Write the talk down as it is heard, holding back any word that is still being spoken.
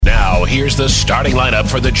here's the starting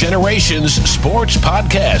lineup for the Generations Sports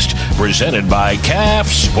Podcast, presented by CAF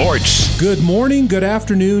Sports. Good morning, good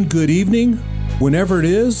afternoon, good evening, whenever it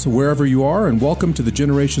is, wherever you are, and welcome to the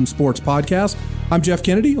Generations Sports Podcast. I'm Jeff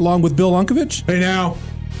Kennedy, along with Bill Unkovich. Hey now.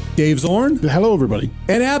 Dave Zorn. Hello, everybody.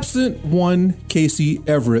 And absent one Casey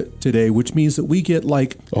Everett today, which means that we get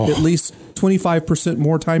at least 25%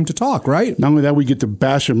 more time to talk, right? Not only that, we get to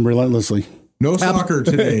bash him relentlessly. No soccer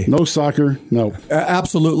today. No soccer, no.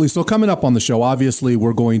 Absolutely. So coming up on the show, obviously,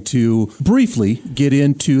 we're going to briefly get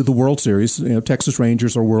into the World Series. Texas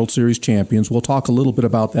Rangers are World Series champions. We'll talk a little bit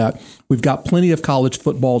about that. We've got plenty of college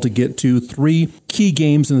football to get to. 3 key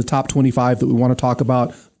games in the top 25 that we want to talk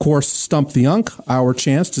about. Of course, Stump the Unk, our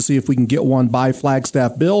chance to see if we can get one by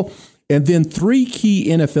Flagstaff Bill. And then 3 key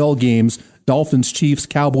NFL games, Dolphins, Chiefs,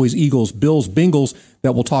 Cowboys, Eagles, Bills, Bengals,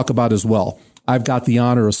 that we'll talk about as well. I've got the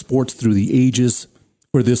honor of Sports Through the Ages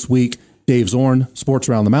for this week. Dave Zorn, Sports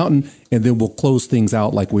Around the Mountain, and then we'll close things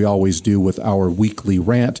out like we always do with our weekly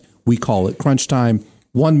rant. We call it Crunch Time,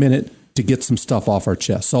 1 minute to get some stuff off our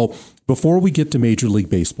chest. So before we get to Major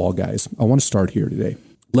League Baseball, guys, I want to start here today.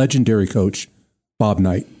 Legendary coach Bob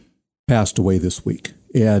Knight passed away this week.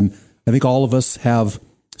 And I think all of us have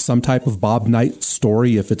some type of Bob Knight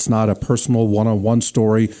story, if it's not a personal one-on-one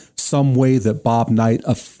story, some way that Bob Knight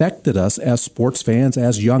affected us as sports fans,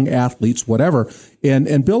 as young athletes, whatever.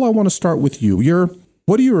 And Bill, I want to start with you.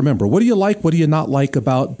 What do you remember? What do you like? What do you not like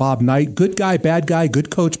about Bob Knight? Good guy, bad guy, good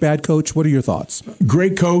coach, bad coach? What are your thoughts?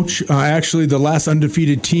 Great coach. Actually, the last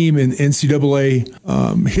undefeated team in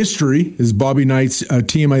NCAA history is Bobby Knight's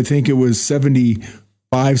team. I think it was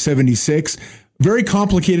 75, 76. Very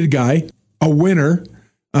complicated guy, a winner.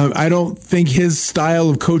 I don't think his style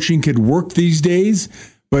of coaching could work these days,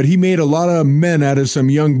 but he made a lot of men out of some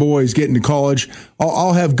young boys getting to college.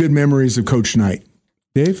 I'll have good memories of Coach Knight.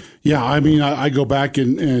 Dave? Yeah, I mean, I go back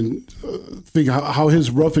and think how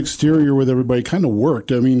his rough exterior with everybody kind of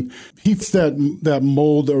worked. I mean, he's that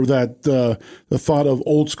mold or that the thought of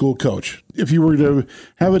old school coach. If you were to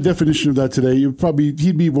have a definition of that today,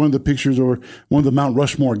 he'd be one of the pictures or one of the Mount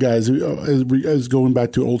Rushmore guys as going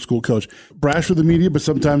back to old school coach. Brash with the media, but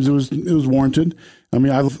sometimes it was warranted. I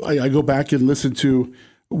mean, I go back and listen to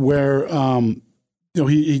where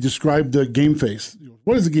he described the game face.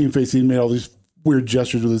 What is the game face? He made all these weird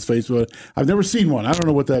gestures with his face, but I've never seen one. I don't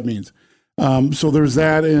know what that means. So there's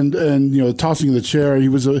that, and tossing of the chair. He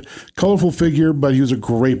was a colorful figure, but he was a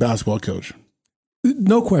great basketball coach.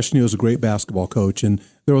 No question, he was a great basketball coach, and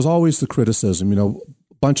there was always the criticism. A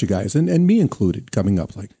bunch of guys, and me included, coming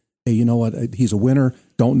up like, hey, you know what? He's a winner.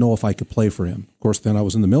 Don't know if I could play for him. Of course, then I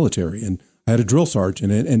was in the military, and I had a drill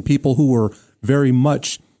sergeant, and people who were very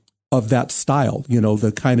much of that style.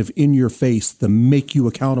 The kind of in your face, the make you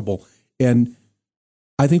accountable, and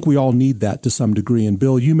I think we all need that to some degree. And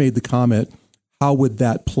Bill, you made the comment, how would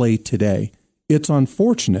that play today? It's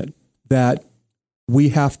unfortunate that we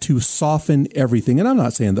have to soften everything. And I'm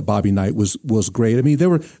not saying that Bobby Knight was great. I mean,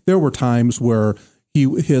 there were times where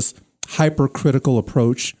his hypercritical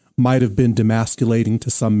approach might have been demasculating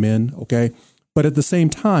to some men, okay? But at the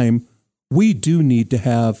same time, we do need to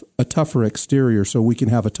have a tougher exterior so we can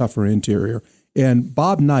have a tougher interior. And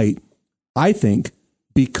Bob Knight, I think,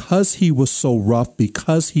 because he was so rough,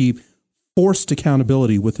 because he forced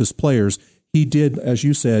accountability with his players, he did, as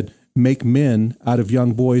you said, make men out of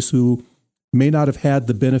young boys who may not have had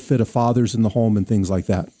the benefit of fathers in the home and things like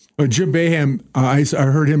that. Jim Boeheim, I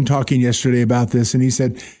heard him talking yesterday about this, and he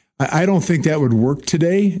said, I don't think that would work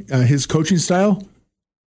today, his coaching style,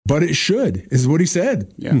 but it should, is what he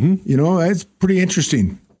said. Yeah. Mm-hmm. That's pretty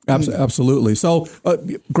interesting. Absolutely. So,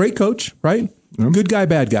 great coach, right? Mm-hmm. Good guy,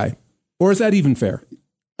 bad guy. Or is that even fair?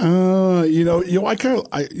 I'm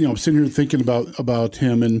sitting here thinking about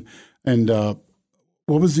him and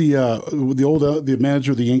what was the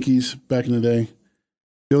manager of the Yankees back in the day?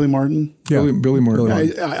 Billy Martin. Yeah, Billy Martin.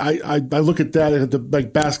 I look at that at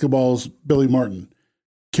like basketball's Billy Martin,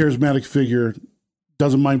 charismatic figure,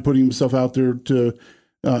 doesn't mind putting himself out there to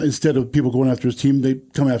instead of people going after his team, they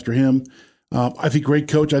come after him. I think great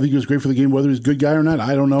coach. I think he was great for the game. Whether he's a good guy or not,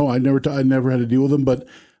 I don't know. I never had to deal with him, but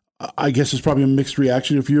I guess it's probably a mixed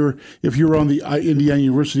reaction. If you're on the Indiana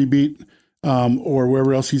University beat or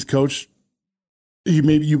wherever else he's coached, you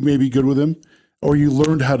may be good with him, or you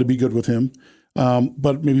learned how to be good with him.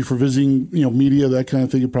 But maybe for visiting, media, that kind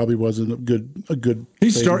of thing, it probably wasn't a good.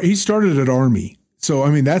 He started at Army, so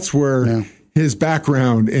I mean that's where his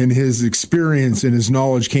background and his experience and his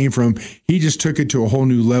knowledge came from. He just took it to a whole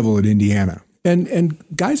new level at Indiana. And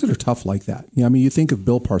guys that are tough like that, you think of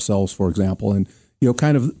Bill Parcells, for example, and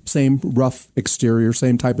kind of same rough exterior,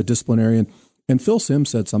 same type of disciplinarian. And Phil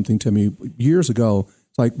Simms said something to me years ago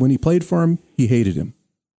It's like when he played for him, he hated him,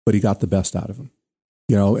 but he got the best out of him.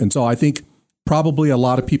 And so I think probably a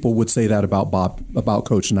lot of people would say that about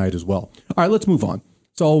Coach Knight as well. All right, let's move on.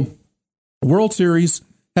 So World Series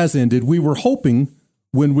has ended. We were hoping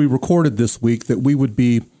when we recorded this week that we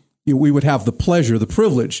would have the pleasure, the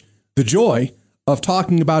privilege, the joy of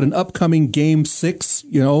talking about an upcoming Game 6,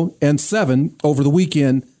 and 7 over the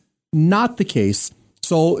weekend. Not the case.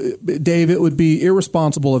 So, Dave, it would be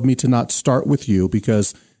irresponsible of me to not start with you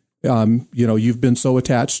because, you've been so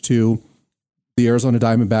attached to the Arizona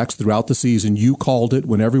Diamondbacks throughout the season. You called it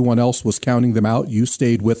when everyone else was counting them out. You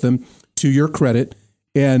stayed with them, to your credit.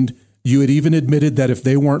 And you had even admitted that if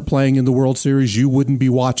they weren't playing in the World Series, you wouldn't be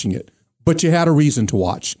watching it. But you had a reason to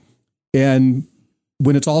watch. And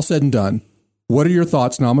when it's all said and done, what are your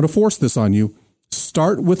thoughts? Now, I'm going to force this on you.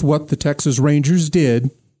 Start with what the Texas Rangers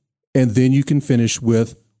did, and then you can finish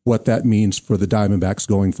with what that means for the Diamondbacks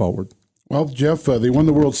going forward. Well, Jeff, they won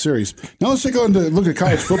the World Series. Now let's take on to look at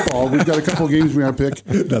college football. We've got a couple of games we want to pick.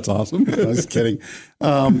 That's awesome. I was kidding.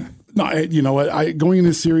 You know what? Going in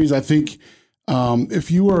this series, I think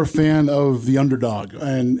if you are a fan of the underdog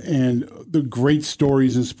and the great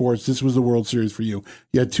stories in sports, this was the World Series for you.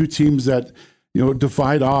 You had two teams that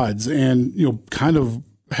defied odds and kind of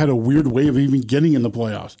had a weird way of even getting in the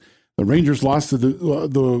playoffs. The Rangers lost to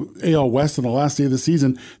the AL West on the last day of the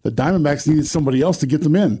season. The Diamondbacks needed somebody else to get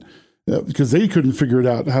them in because they couldn't figure it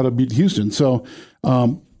out how to beat Houston. So,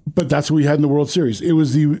 but that's what we had in the World Series. It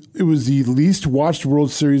was the least watched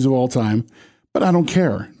World Series of all time. But I don't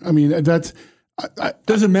care. I mean, that's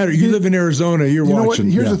doesn't matter. You live in Arizona. You're watching.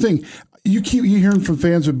 Here's the thing. You keep hearing from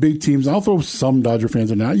fans of big teams. I'll throw some Dodger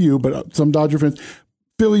fans, not you, but some Dodger fans,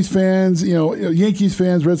 Phillies fans, Yankees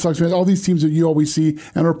fans, Red Sox fans, all these teams that you always see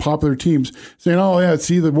and are popular teams saying, oh, yeah,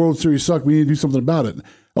 see, the World Series sucked. We need to do something about it.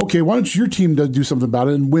 Okay, why don't your team do something about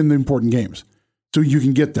it and win the important games so you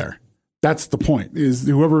can get there? That's the point, is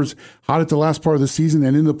whoever's hot at the last part of the season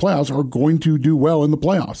and in the playoffs are going to do well in the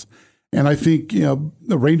playoffs. And I think,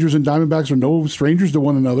 the Rangers and Diamondbacks are no strangers to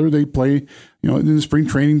one another. They play, in the spring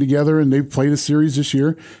training together, and they've played a series this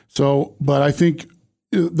year. So, but I think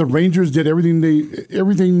the Rangers did everything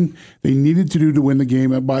they needed to do to win the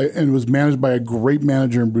game, and it was managed by a great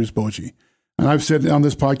manager in Bruce Bochy. And I've said on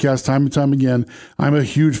this podcast time and time again, I'm a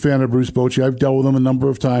huge fan of Bruce Bochy. I've dealt with him a number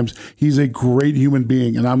of times. He's a great human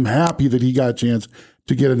being, and I'm happy that he got a chance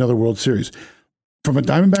to get another World Series. From a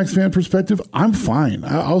Diamondbacks fan perspective, I'm fine.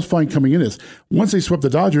 I was fine coming in this. Once they swept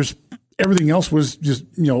the Dodgers, everything else was just,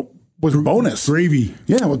 was bonus. Gravy.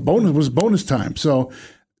 Yeah, was bonus time. So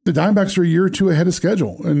the Diamondbacks are a year or two ahead of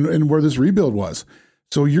schedule and where this rebuild was.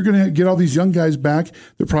 So you're going to get all these young guys back.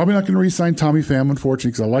 They're probably not going to re-sign Tommy Pham,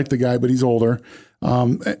 unfortunately, because I like the guy, but he's older.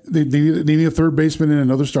 They need a third baseman and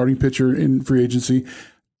another starting pitcher in free agency.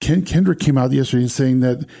 Ken Kendrick came out yesterday saying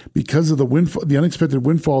that because of the unexpected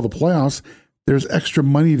windfall of the playoffs, there's extra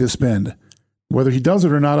money to spend. Whether he does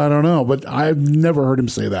it or not, I don't know. But I've never heard him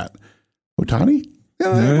say that. Ohtani?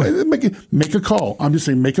 Yeah. Make a call. I'm just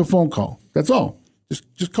saying, make a phone call. That's all.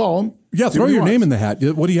 Just call him. Yeah, throw your name in the hat.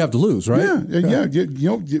 What do you have to lose, right? Yeah.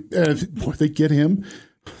 If they get him,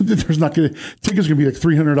 there's not going to tickets going to be like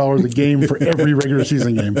 $300 a game for every regular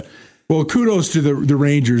season game. Well, kudos to the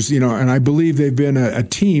Rangers, and I believe they've been a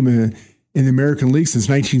team in the American League since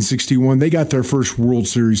 1961. They got their first World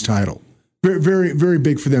Series title. Very, very, very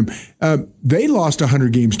big for them. They lost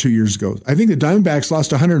 100 games 2 years ago. I think the Diamondbacks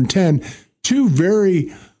lost 110. Two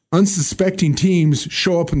very unsuspecting teams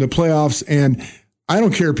show up in the playoffs, and I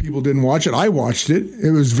don't care if people didn't watch it. I watched it. It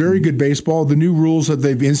was very good baseball. The new rules that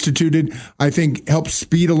they've instituted, I think, help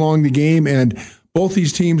speed along the game, and both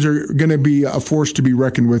these teams are going to be a force to be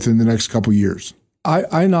reckoned with in the next couple years.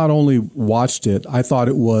 I not only watched it, I thought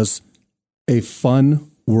it was a fun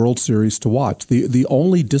World Series to watch. The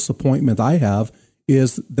only disappointment I have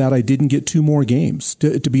is that I didn't get two more games,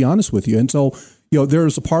 to be honest with you. And so,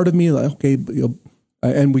 there's a part of me like, okay,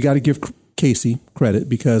 and we got to give Casey credit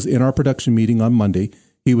because in our production meeting on Monday,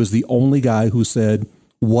 he was the only guy who said,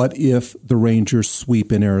 what if the Rangers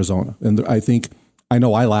sweep in Arizona? And I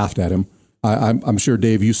know I laughed at him. I'm sure,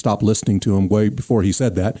 Dave, you stopped listening to him way before he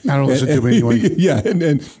said that. I don't listen to him anyway. Yeah,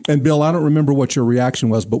 and Bill, I don't remember what your reaction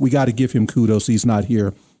was, but we got to give him kudos. He's not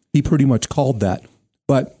here. He pretty much called that.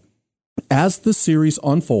 But as the series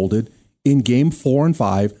unfolded in Game 4 and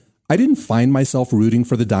 5, I didn't find myself rooting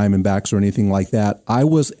for the Diamondbacks or anything like that. I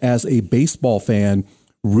was, as a baseball fan,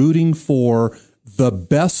 rooting for the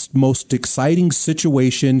best, most exciting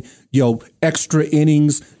situation, extra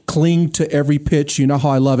innings, cling to every pitch, you know how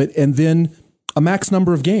I love it, and then a max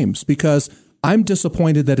number of games because I'm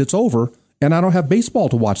disappointed that it's over and I don't have baseball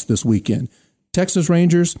to watch this weekend. Texas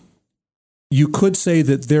Rangers, you could say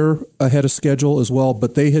that they're ahead of schedule as well,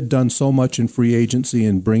 but they had done so much in free agency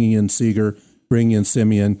and bringing in Seager, bringing in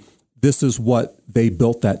Simeon. This is what they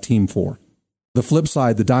built that team for. The flip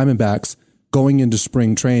side, the Diamondbacks going into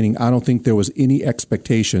spring training, I don't think there was any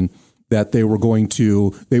expectation that they wanted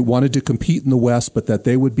to compete in the West, but that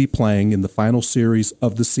they would be playing in the final series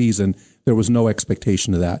of the season. There was no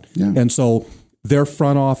expectation of that. Yeah. And so their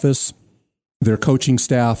front office, their coaching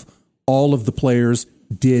staff, all of the players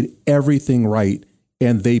did everything right,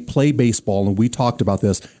 and they play baseball, and we talked about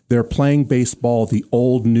this. They're playing baseball the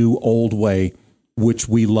old way, which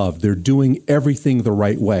we love. They're doing everything the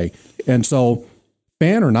right way. And so,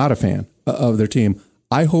 fan or not a fan of their team,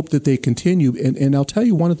 I hope that they continue. And I'll tell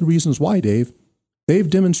you one of the reasons why, Dave. They've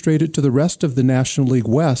demonstrated to the rest of the National League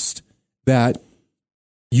West that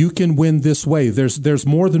you can win this way. There's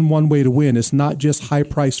more than one way to win. It's not just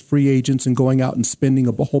high-priced free agents and going out and spending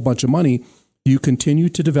a whole bunch of money. You continue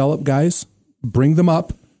to develop guys, bring them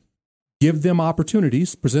up, give them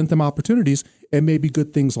opportunities, present them opportunities, and maybe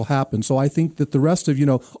good things will happen. So I think that the rest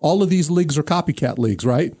of, all of these leagues are copycat leagues,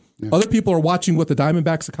 right? Yeah. Other people are watching what the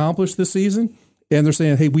Diamondbacks accomplished this season, and they're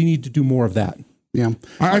saying, hey, we need to do more of that. Yeah.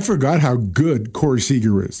 I forgot how good Corey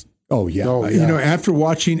Seager is. Oh, yeah. After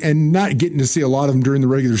watching and not getting to see a lot of him during the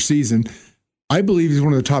regular season, I believe he's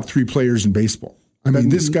one of the top 3 players in baseball. I mean,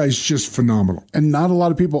 this guy's just phenomenal. And not a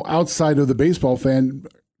lot of people outside of the baseball fan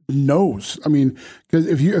knows. I mean, because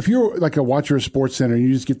if you're like a watcher of Sports Center and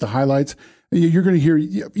you just get the highlights, you're going to hear,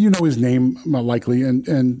 his name likely,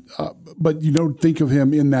 but you don't think of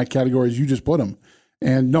him in that category as you just put him.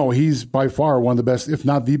 And no, he's by far one of the best, if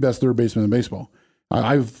not the best, third baseman in baseball.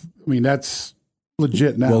 That's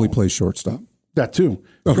legit now. Well, he plays shortstop. That too.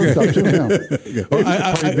 Okay. Shortstop too, yeah.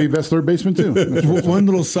 Probably be best third baseman too. One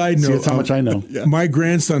little side note. That's how much I know. My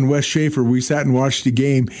grandson, Wes Schaefer, we sat and watched the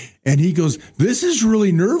game, and he goes, "This is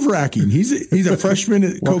really nerve-wracking." He's a freshman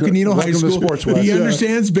at Coconino High School. Sports, he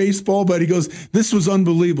understands baseball, but he goes, "This was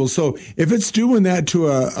unbelievable." So if it's doing that to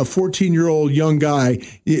a 14-year-old young guy,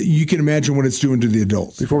 you can imagine what it's doing to the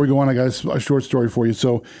adults. Before we go on, I got a short story for you.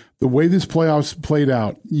 So the way this playoffs played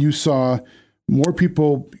out, you saw more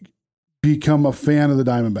people become a fan of the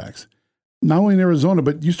Diamondbacks. Not only in Arizona,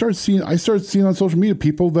 but I started seeing on social media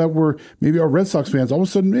people that were maybe our Red Sox fans. All of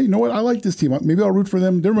a sudden, hey, you know what? I like this team. Maybe I'll root for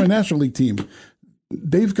them. They're my National League team.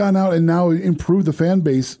 They've gone out and now improved the fan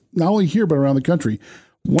base, not only here, but around the country.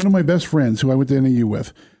 One of my best friends who I went to NAU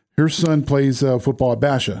with, her son plays football at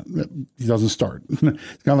Basha. He doesn't start. It's kind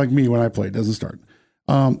of like me when I played, doesn't start.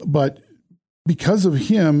 But because of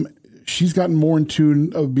him, she's gotten more in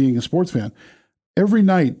tune of being a sports fan. Every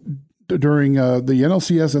night, during the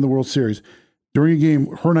NLCS and the World Series, during a game,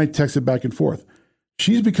 her and I texted back and forth.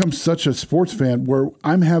 She's become such a sports fan where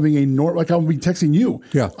I'm having like I'll be texting you.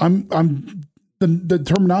 Yeah. I'm the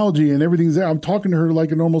terminology and everything's there. I'm talking to her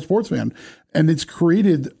like a normal sports fan. And it's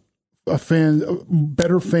created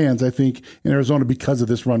better fans, I think, in Arizona because of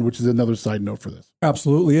this run, which is another side note for this.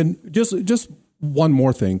 Absolutely. And just one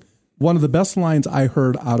more thing. One of the best lines I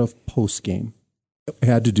heard out of post game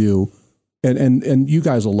had to do, and you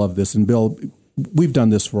guys will love this, and Bill, we've done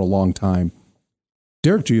this for a long time.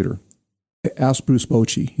 Derek Jeter asked Bruce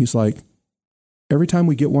Bochy, he's like, every time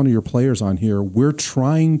we get one of your players on here, we're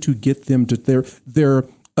trying to get them to, they're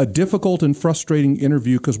a difficult and frustrating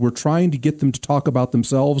interview because we're trying to get them to talk about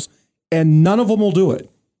themselves, and none of them will do it.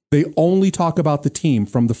 They only talk about the team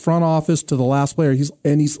from the front office to the last player.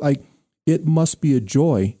 He's like, it must be a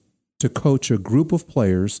joy to coach a group of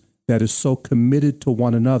players that is so committed to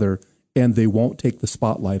one another and they won't take the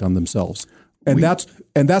spotlight on themselves. And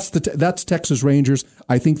that's Texas Rangers.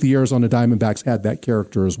 I think the Arizona Diamondbacks had that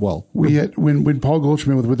character as well. We had when Paul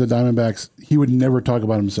Goldschmidt was with the Diamondbacks, he would never talk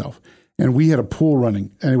about himself. And we had a pool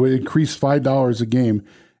running, and it would increase $5 a game.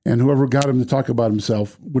 And whoever got him to talk about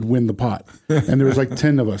himself would win the pot. And there was like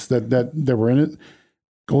 10 of us that were in it.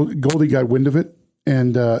 Goldie got wind of it,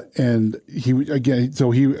 and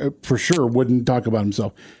he for sure wouldn't talk about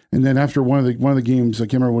himself. And then after one of the games, I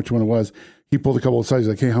can't remember which one it was, he pulled a couple of sides,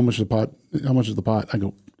 like, "Hey, how much is the pot? How much is the pot?" I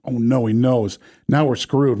go, "Oh no, he knows. Now we're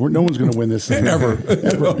screwed. No one's going to win this thing ever."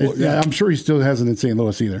 Yeah, I'm sure he still hasn't in St.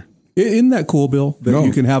 Louis either. Isn't that cool, Bill? That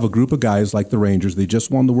you can have a group of guys like the Rangers. They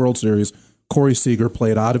just won the World Series. Corey Seager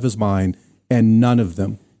played out of his mind, and none of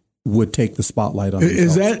them would take the spotlight on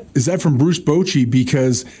themselves. Is that from Bruce Bochy?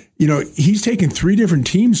 Because he's taken 3 different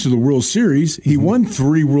teams to the World Series. He won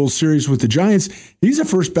 3 World Series with the Giants. He's a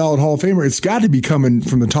first ballot Hall of Famer. It's got to be coming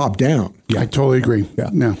from the top down. Yeah, I totally agree.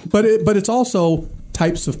 Yeah, no. But it's also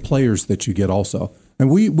types of players that you get also,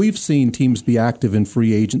 and we've seen teams be active in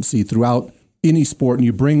free agency throughout any sport, and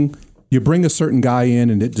you bring a certain guy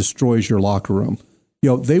in, and it destroys your locker room.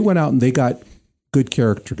 they went out and they got good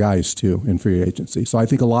character guys too in free agency. So I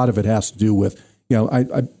think a lot of it has to do with,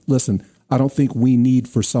 listen, I don't think we need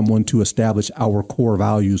for someone to establish our core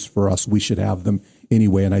values for us. We should have them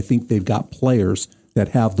anyway. And I think they've got players that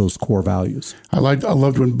have those core values. I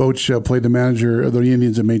loved when Boach played the manager of the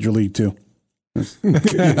Indians in Major League too.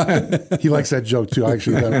 He likes that joke too.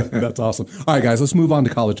 Actually, that's awesome. All right, guys, let's move on to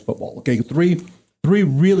college football. Okay, three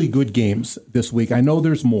really good games this week. I know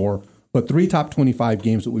there's more, but 3 top 25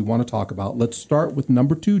 games that we want to talk about. Let's start with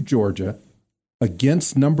number 2, Georgia,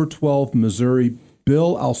 against number 12, Missouri.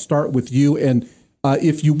 Bill, I'll start with you. And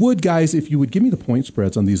if you would, guys, if you would give me the point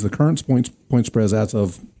spreads on these, the current point spreads as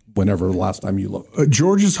of whenever the last time you looked.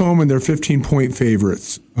 Georgia's home and they're 15-point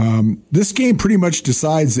favorites. This game pretty much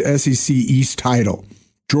decides the SEC East title.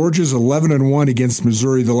 Georgia's 11-1 against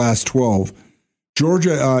Missouri the last 12.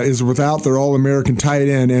 Georgia is without their All-American tight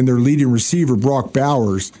end and their leading receiver, Brock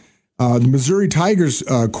Bowers. The Missouri Tigers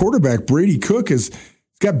quarterback, Brady Cook, has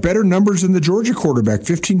got better numbers than the Georgia quarterback,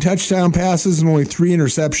 15 touchdown passes and only 3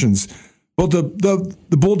 interceptions. Well, the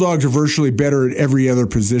Bulldogs are virtually better at every other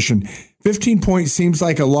position. 15 points seems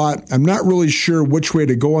like a lot. I'm not really sure which way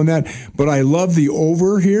to go on that, but I love the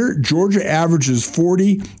over here. Georgia averages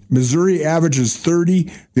 40. Missouri averages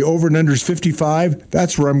 30. The over and under is 55.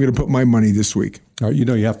 That's where I'm going to put my money this week. All right, you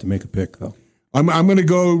have to make a pick, though. I'm going to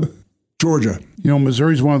go Georgia.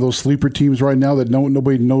 Missouri's one of those sleeper teams right now that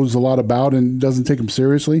nobody knows a lot about and doesn't take them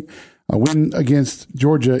seriously. A win against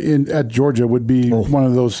Georgia at Georgia would be one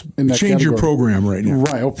of those in that change category. Your program right now.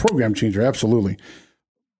 Right, program changer, absolutely.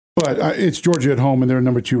 But it's Georgia at home, and they're a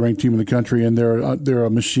number 2 ranked team in the country, and they're a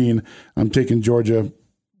machine. I'm taking Georgia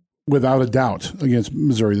without a doubt against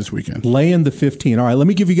Missouri this weekend. Laying the 15. All right, let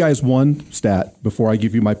me give you guys one stat before I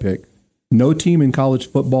give you my pick. No team in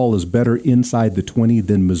college football is better inside the 20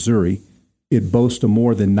 than Missouri. It boasts a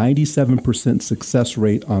more than 97% success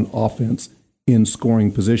rate on offense in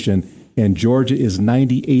scoring position, and Georgia is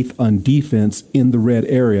 98th on defense in the red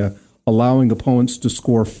area, allowing opponents to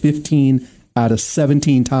score 15 out of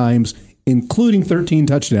 17 times, including 13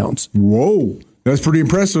 touchdowns. Whoa, that's pretty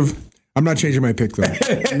impressive. I'm not changing my pick, though.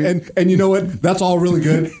 and you know what? That's all really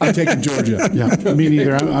good. I'm taking Georgia. Yeah, me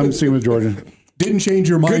neither. I'm sticking with Georgia. Didn't change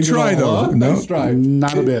your mind. Good try, though. Huh? Nice try.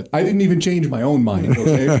 Not a bit. I didn't even change my own mind.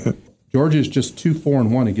 Okay, Georgia is just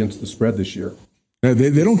 2-4-1 against the spread this year.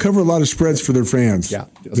 They don't cover a lot of spreads for their fans. Yeah,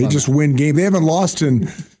 they just win games. They haven't lost in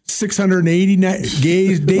 680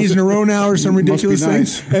 days in a row now or some ridiculous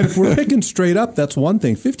things. And if we're picking straight up, that's one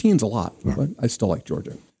thing. 15's a lot, but I still like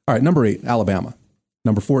Georgia. All right, number 8, Alabama.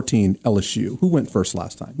 Number 14, LSU. Who went first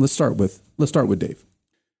last time? Let's start with Dave.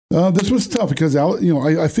 This was tough because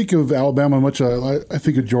I think of Alabama much. I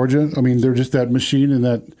think of Georgia. I mean, they're just that machine and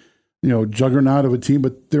that juggernaut of a team,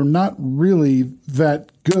 but they're not really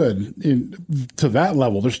that good to that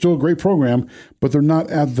level. They're still a great program, but they're not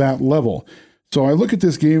at that level. So I look at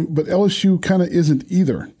this game, but LSU kind of isn't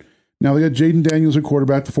either. Now they got Jaden Daniels at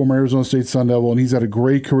quarterback, the former Arizona State Sun Devil, and he's had a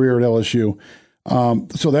great career at LSU.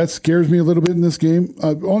 So that scares me a little bit in this game.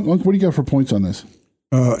 Unc, what do you got for points on this?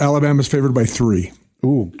 Alabama's favored by 3.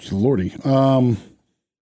 Ooh, lordy. Man,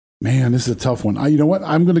 this is a tough one. You know what?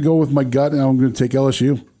 I'm going to go with my gut, and I'm going to take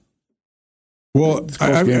LSU. Well,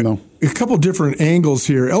 a couple different angles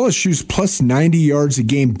here. LSU's plus 90 yards a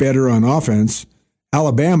game better on offense.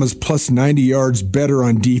 Alabama's plus 90 yards better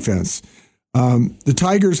on defense. The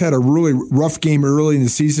Tigers had a really rough game early in the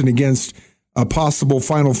season against a possible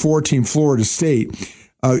Final Four team, Florida State.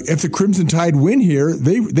 If the Crimson Tide win here,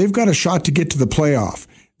 they've got a shot to get to the playoff.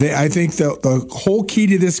 I think the whole key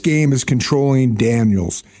to this game is controlling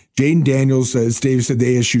Daniels. Jaden Daniels, as Dave said,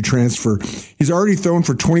 the ASU transfer. He's already thrown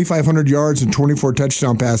for 2,500 yards and 24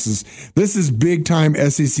 touchdown passes. This is big-time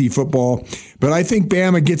SEC football, but I think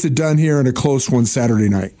Bama gets it done here in a close one Saturday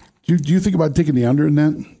night. Do you think about taking the under in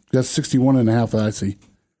that? That's 61.5 that I see.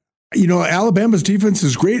 Alabama's defense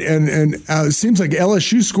is great, and it seems like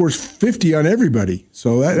LSU scores 50 on everybody.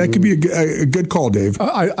 So that could be a good call, Dave.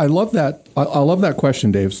 I love that. I love that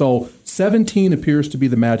question, Dave. So 17 appears to be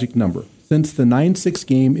the magic number. Since the 9-6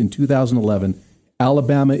 game in 2011,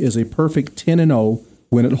 Alabama is a perfect 10-0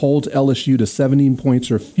 when it holds LSU to 17 points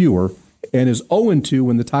or fewer, and is 0-2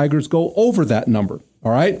 when the Tigers go over that number.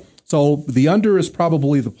 All right? So the under is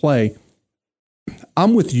probably the play.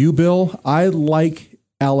 I'm with you, Bill. I like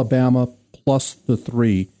Alabama plus the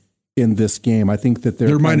 3 in this game. I think that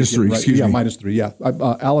they're minus 3. Right. Excuse me. Minus 3. Yeah,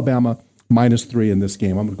 Alabama minus 3 in this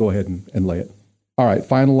game. I'm going to go ahead and lay it. All right,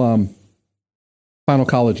 final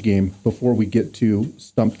college game before we get to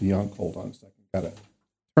Stump the Unk. Hold on a second. Got to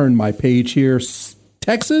turn my page here.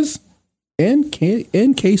 Texas and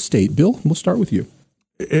K-State. Bill, we'll start with you.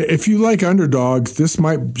 If you like underdogs, this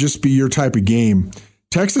might just be your type of game.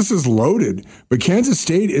 Texas is loaded, but Kansas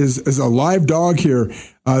State is a live dog here.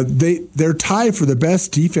 They're tied for the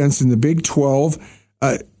best defense in the Big 12.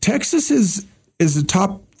 Texas is a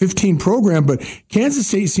top 15 program, but Kansas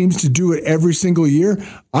State seems to do it every single year.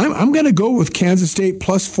 I'm going to go with Kansas State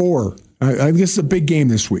 +4. I think this is a big game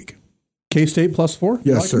this week. K-State +4?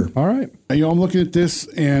 Yes, sir. All right. I'm looking at this,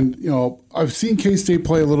 and I've seen K-State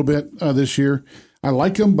play a little bit this year. I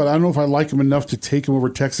like them, but I don't know if I like them enough to take them over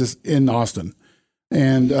Texas in Austin.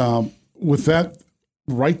 And with that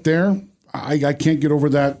right there, I can't get over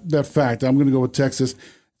that fact. I'm going to go with Texas.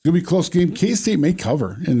 It's going to be a close game. K-State may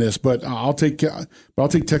cover in this, but I'll take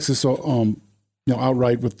Texas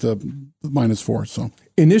outright with the -4. So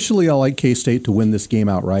initially, I like K-State to win this game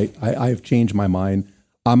outright. I have changed my mind.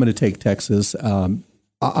 I'm going to take Texas.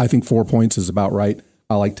 I think 4 points is about right.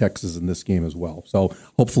 I like Texas in this game as well. So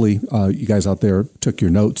hopefully you guys out there took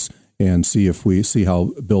your notes and see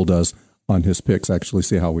how Bill does on his picks, actually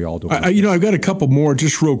see how we all do. I've got a couple more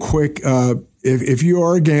just real quick. If you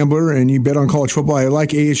are a gambler and you bet on college football, I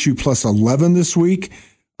like ASU +11 this week.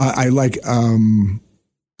 I like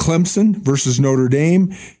Clemson versus Notre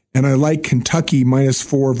Dame, and I like Kentucky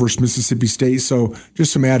 -4 versus Mississippi State. So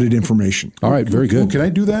just some added information. All right, very good. Well, can I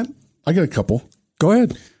do that? I got a couple. Go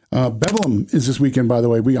ahead. Bedlam is this weekend, by the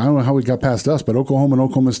way. I don't know how it got past us, but Oklahoma and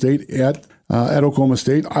Oklahoma State at Oklahoma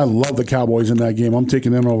State. I love the Cowboys in that game. I'm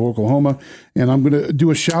taking them over Oklahoma, and I'm going to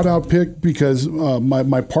do a shout-out pick because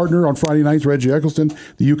my partner on Friday nights, Reggie Eccleston,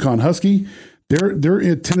 the UConn Husky, they're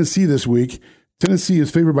in Tennessee this week. Tennessee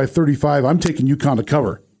is favored by 35. I'm taking UConn to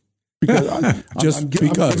cover. Because I'm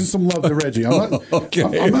giving some love to Reggie. I'm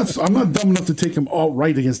not dumb enough to take him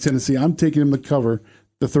outright against Tennessee. I'm taking him to cover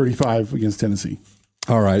the 35 against Tennessee.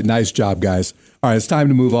 All right. Nice job, guys. All right. It's time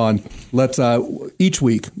to move on. Let's, each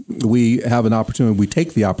week we have an opportunity. We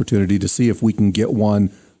take the opportunity to see if we can get one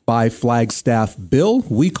by Flagstaff. Bill,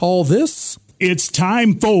 we call this. It's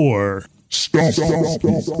time for Stump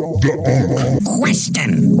the Unk.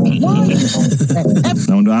 Question.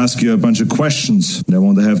 I want to ask you a bunch of questions. I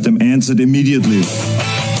want to have them answered immediately.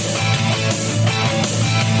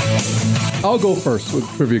 I'll go first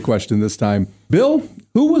with a trivia question this time. Bill,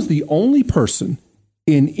 who was the only person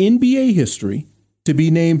in NBA history to be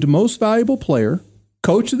named Most Valuable Player,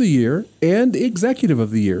 Coach of the Year, and Executive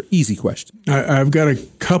of the Year? Easy question. I've got a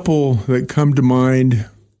couple that come to mind.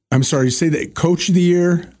 I'm sorry, you say that Coach of the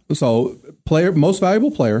Year? So, Most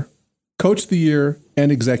Valuable Player, Coach of the Year,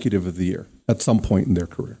 and Executive of the Year at some point in their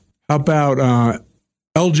career. How about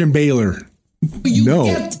Elgin Baylor?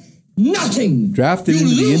 Get nothing. Drafted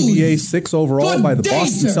into the NBA 6 overall by the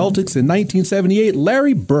Boston Celtics in 1978,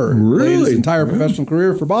 Larry Bird played his entire professional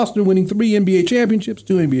career for Boston, winning 3 NBA championships,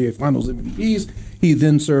 2 NBA Finals MVPs. He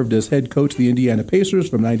then served as head coach of the Indiana Pacers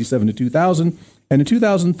from 1997 to 2000, and in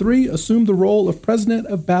 2003 assumed the role of president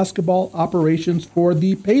of basketball operations for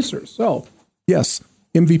the Pacers. So, yes,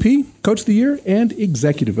 MVP, Coach of the Year, and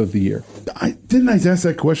Executive of the Year. Didn't I ask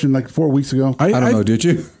that question like 4 weeks ago? I don't know, did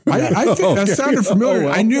you? I think that sounded familiar.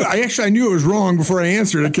 I knew it was wrong before I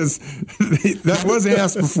answered it because that was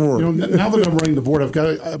asked before. Now that I'm running the board, I've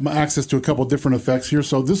got access to a couple different effects here.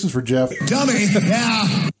 So this is for Jeff. Dummy.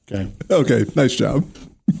 Yeah. Okay, nice job.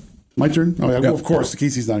 My turn? Oh, yeah, well, of course.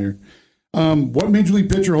 Casey's not here. What Major League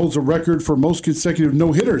pitcher holds a record for most consecutive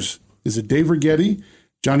no-hitters? Is it Dave Righetti,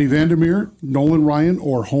 Johnny Vandermeer, Nolan Ryan,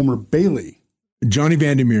 or Homer Bailey? Johnny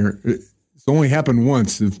Vandermeer. It's only happened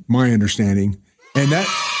once, is my understanding. And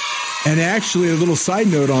actually, a little side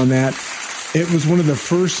note on that, it was one of the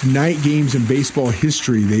first night games in baseball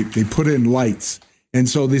history. They put in lights. And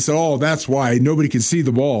so they said, oh, that's why nobody can see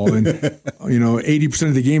the ball. And, 80%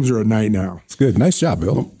 of the games are at night now. It's good. Nice job,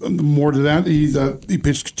 Bill. More to that, he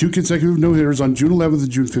pitched 2 consecutive no-hitters on June 11th and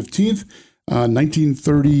June 15th,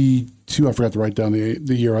 1932. I forgot to write down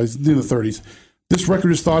the year. I was in the 30s. This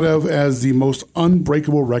record is thought of as the most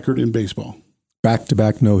unbreakable record in baseball.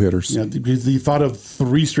 Back-to-back no-hitters. Yeah, because the thought of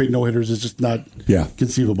 3 straight no-hitters is just not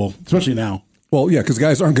conceivable, especially now. Well, yeah, because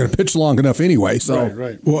guys aren't going to pitch long enough anyway. So,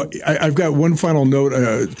 right. Well, I've got one final note,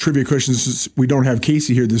 trivia question, since we don't have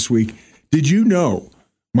Casey here this week. Did you know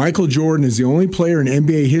Michael Jordan is the only player in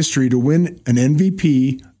NBA history to win an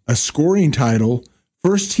MVP, a scoring title,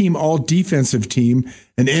 first team all-defensive team,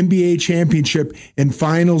 an NBA championship, and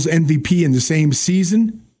finals MVP in the same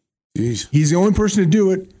season? Jeez. He's the only person to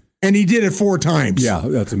do it, and he did it 4 times. Yeah,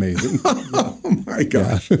 that's amazing. Oh, my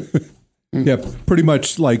gosh. Yeah, pretty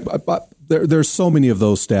much like there's so many of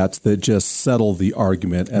those stats that just settle the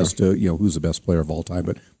argument as to who's the best player of all time.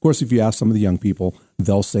 But of course, if you ask some of the young people,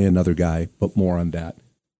 they'll say another guy, but more on that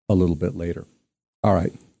a little bit later. All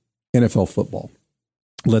right, NFL football.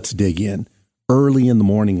 Let's dig in. Early in the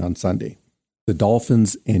morning on Sunday, the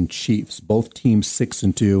Dolphins and Chiefs, both teams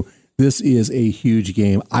 6-2. This is a huge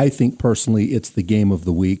game. I think personally it's the game of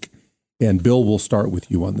the week. And Bill, we'll start with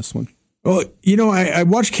you on this one. Well, I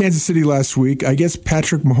watched Kansas City last week. I guess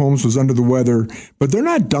Patrick Mahomes was under the weather, but they're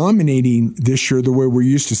not dominating this year the way we're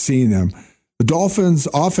used to seeing them. The Dolphins'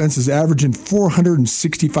 offense is averaging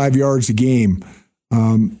 465 yards a game.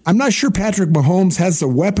 I'm not sure Patrick Mahomes has the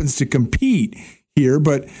weapons to compete here,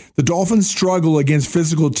 but the Dolphins struggle against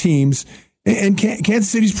physical teams, and Kansas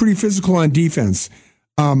City's pretty physical on defense.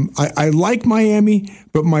 I like Miami,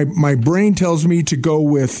 but my brain tells me to go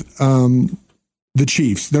with the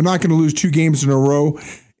Chiefs. They're not going to lose 2 games in a row.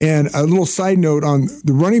 And a little side note on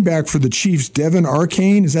the running back for the Chiefs, Devin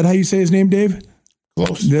Arcane. Is that how you say his name, Dave?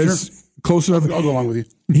 Close. Sure. Close enough. I'll go along with you.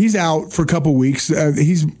 He's out for a couple weeks.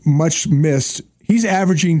 He's much missed. He's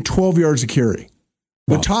averaging 12 yards a carry.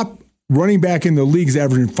 Wow. The top running back in the league is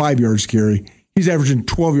averaging 5 yards a carry. He's averaging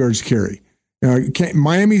 12 yards a carry.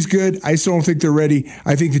 Miami's good. I still don't think they're ready.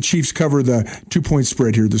 I think the Chiefs cover the 2-point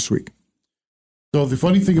spread here this week. So the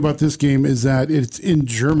funny thing about this game is that it's in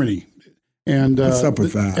Germany. And what's up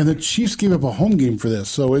with that? And the Chiefs gave up a home game for this.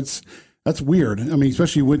 So that's weird. I mean,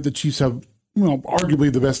 especially when the Chiefs have,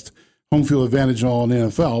 arguably the best home field advantage in all in the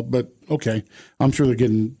NFL, but okay, I'm sure they're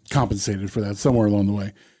getting compensated for that somewhere along the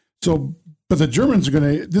way. So, but the Germans are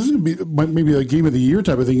this is going to be maybe a game of the year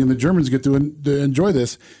type of thing, and the Germans get to enjoy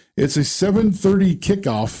this. It's a 7:30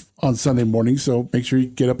 kickoff on Sunday morning, so make sure you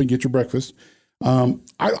get up and get your breakfast.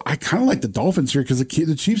 I kind of like the Dolphins here because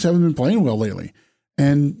the Chiefs haven't been playing well lately,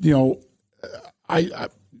 and I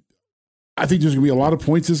think there's going to be a lot of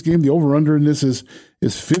points this game. The over/under in this is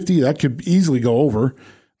 50. That could easily go over.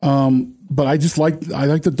 But I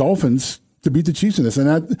like the Dolphins to beat the Chiefs in this, and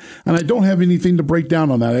I don't have anything to break down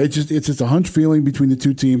on that. It's just a hunch feeling between the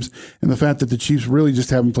two teams, and the fact that the Chiefs really just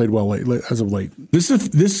haven't played well as of late.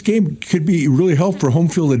 This game could be really helpful for home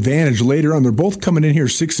field advantage later on. They're both coming in here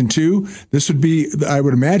 6-2. This would be, I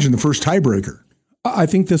would imagine, the first tiebreaker. I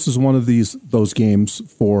think this is one of those games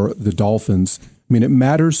for the Dolphins. I mean, it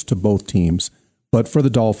matters to both teams, but for the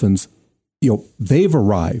Dolphins, they've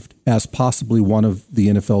arrived as possibly one of the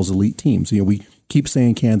NFL's elite teams. We keep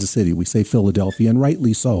saying Kansas City, we say Philadelphia, and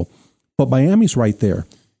rightly so. But Miami's right there.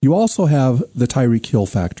 You also have the Tyreek Hill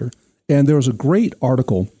factor. And there was a great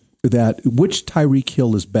article that which Tyreek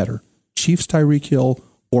Hill is better, Chiefs Tyreek Hill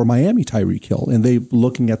or Miami Tyreek Hill. And they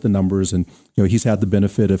looking at the numbers, and he's had the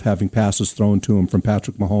benefit of having passes thrown to him from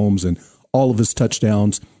Patrick Mahomes, and all of his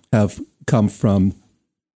touchdowns have come from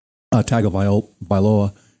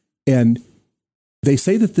Tagovailoa. And they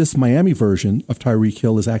say that this Miami version of Tyreek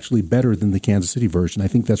Hill is actually better than the Kansas City version. I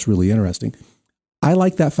think that's really interesting. I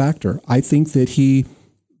like that factor. I think that he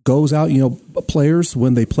goes out, players,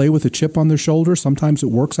 when they play with a chip on their shoulder, sometimes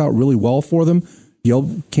it works out really well for them.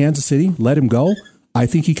 Kansas City, let him go. I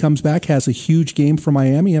think he comes back, has a huge game for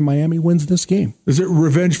Miami, and Miami wins this game. The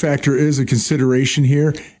revenge factor is a consideration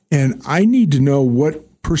here, and I need to know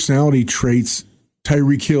what personality traits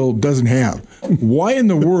Tyreek Hill doesn't have. Why in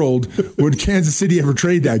the world would Kansas City ever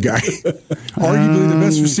trade that guy? Arguably the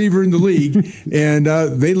best receiver in the league, and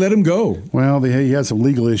they let him go. Well, he had some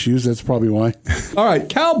legal issues. That's probably why. All right,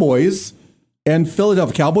 Cowboys and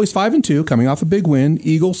Philadelphia. Cowboys 5-2, coming off a big win.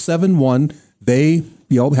 Eagles 7-1. They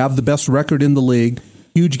have the best record in the league.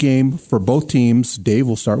 Huge game for both teams. Dave,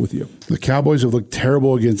 we'll start with you. The Cowboys have looked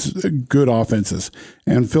terrible against good offenses,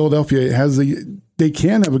 and Philadelphia they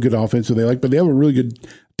can have a good offense that they like, but they have a really good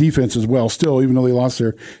defense as well still, even though they lost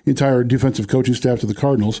their entire defensive coaching staff to the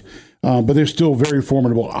Cardinals. But they're still very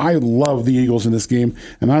formidable. I love the Eagles in this game,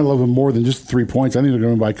 and I love them more than just 3 points. I think they're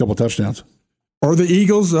going to win by a couple touchdowns. Are the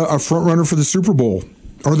Eagles a front runner for the Super Bowl?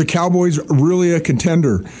 Are the Cowboys really a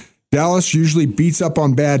contender? Dallas usually beats up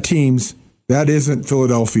on bad teams. That isn't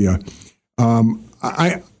Philadelphia.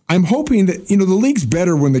 I'm hoping that, the league's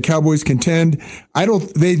better when the Cowboys contend.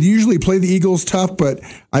 They usually play the Eagles tough, but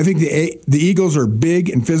I think the Eagles are big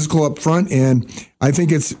and physical up front, and I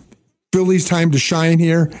think it's Philly's time to shine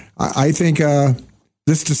here. I think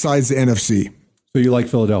this decides the NFC. So you like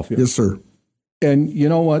Philadelphia? Yes, sir. And you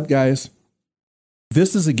know what, guys?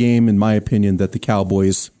 This is a game, in my opinion, that the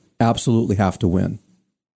Cowboys absolutely have to win,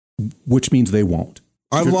 which means they won't.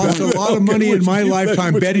 I've lost a lot of money in my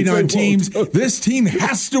lifetime betting on teams. This team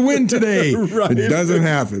has to win today. Right. It doesn't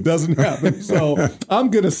happen. Doesn't happen. So I'm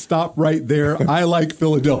going to stop right there. I like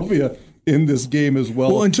Philadelphia in this game as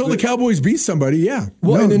well. Well, until the Cowboys beat somebody, yeah.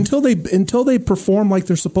 Well, and until they perform like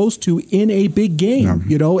they're supposed to in a big game,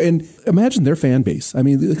 and imagine their fan base. I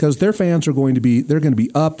mean, because their fans are going to be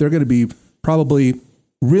up. They're going to be probably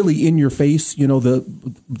really in your face,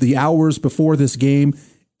 the hours before this game.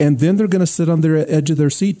 And then they're going to sit on the edge of their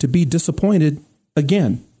seat to be disappointed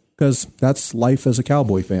again, because that's life as a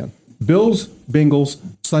Cowboy fan. Bills, Bengals,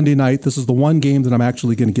 Sunday night. This is the one game that I'm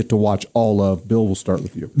actually going to get to watch all of. Bill, we'll start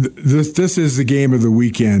with you. This is the game of the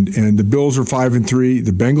weekend, and the Bills are 5-3.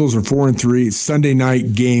 The Bengals are 4-3. Sunday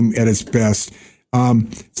night game at its best.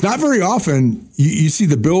 It's not very often you see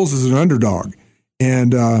the Bills as an underdog,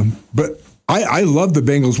 and but I love the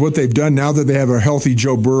Bengals, what they've done now that they have a healthy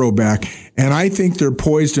Joe Burrow back, and I think they're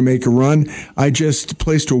poised to make a run. I just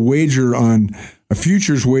placed a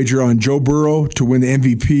futures wager on Joe Burrow to win the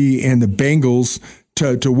MVP and the Bengals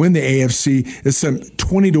to win the AFC. It's some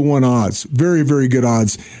 20-1 odds. Very, very good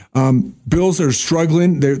odds. Bills are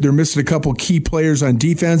struggling. They're missing a couple key players on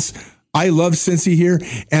defense. I love Cincy here,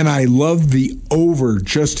 and I love the over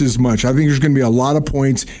just as much. I think there's going to be a lot of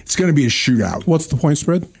points. It's going to be a shootout. What's the point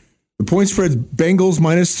spread? The point spread's Bengals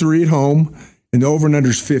 -3 at home, and the over and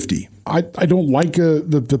under's 50. I don't like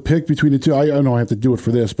the pick between the two. I know I have to do it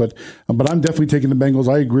for this, but I'm definitely taking the Bengals.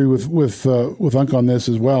 I agree with Unk on this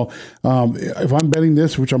as well. If I'm betting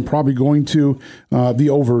this, which I'm probably going to, the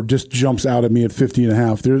over just jumps out at me at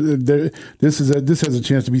 50.5. This has a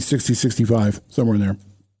chance to be 60-65, somewhere in there.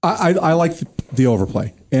 I like the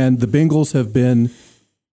overplay, and the Bengals have been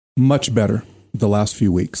much better the last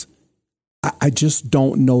few weeks. I just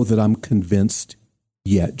don't know that I'm convinced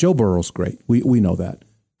yet. Joe Burrow's great. We know that.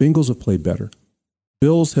 Bengals have played better.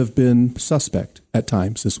 Bills have been suspect at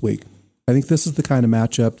times this week. I think this is the kind of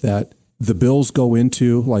matchup that the Bills go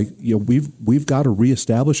into. Like, we've got to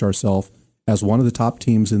reestablish ourselves as one of the top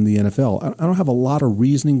teams in the NFL. I don't have a lot of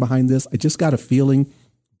reasoning behind this. I just got a feeling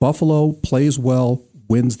Buffalo plays well,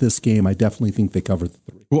 wins this game. I definitely think they cover the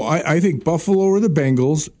 3. Well, I think Buffalo or the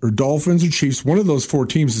Bengals or Dolphins or Chiefs, one of those 4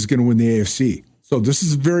 teams is going to win the AFC. So this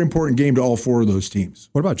is a very important game to all 4 of those teams.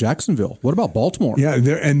 What about Jacksonville? What about Baltimore? Yeah,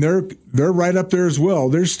 they're right up there as well.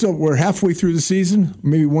 We're halfway through the season,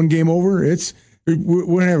 maybe one game over. We're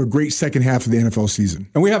going to have a great second half of the NFL season.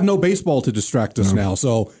 And we have no baseball to distract us now.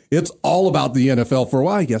 So it's all about the NFL for a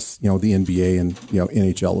while. I guess, the NBA and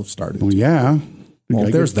NHL have started. Well, yeah. Well,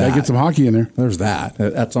 there's that. Get some hockey in there. There's that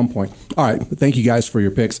at some point. All right. Thank you guys for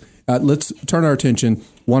your picks. Let's turn our attention.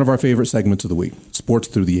 One of our favorite segments of the week, Sports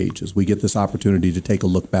Through the Ages. We get this opportunity to take a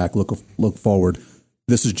look back, look forward.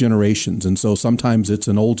 This is generations. And so sometimes it's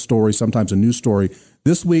an old story, sometimes a new story.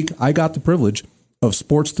 This week, I got the privilege of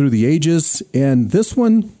Sports Through the Ages. And this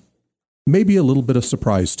one may be a little bit of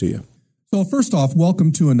surprise to you. So first off,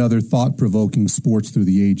 welcome to another thought-provoking Sports Through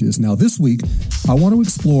the Ages. Now this week, I want to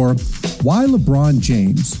explore why LeBron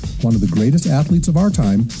James, one of the greatest athletes of our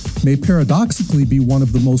time, may paradoxically be one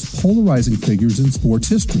of the most polarizing figures in sports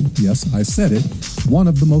history. Yes, I said it, one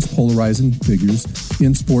of the most polarizing figures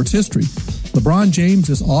in sports history. LeBron James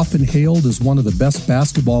is often hailed as one of the best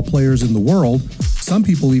basketball players in the world. Some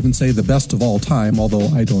people even say the best of all time, although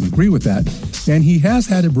I don't agree with that. And he has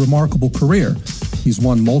had a remarkable career. He's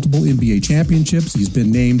won multiple NBA championships. He's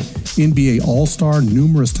been named NBA All-Star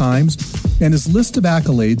numerous times, and his list of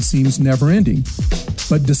accolades seems never-ending.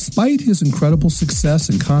 But despite his incredible success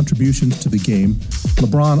and contributions to the game,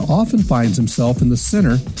 LeBron often finds himself in the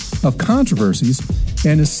center of controversies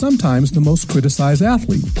and is sometimes the most criticized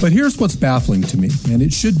athlete. But here's what's baffling to me, and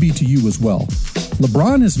it should be to you as well.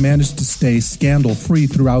 LeBron has managed to stay scandal-free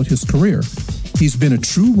throughout his career. He's been a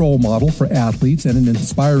true role model for athletes and an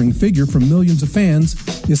inspiring figure for millions of fans,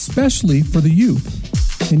 especially for the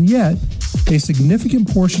youth. And yet, a significant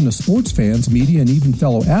portion of sports fans, media, and even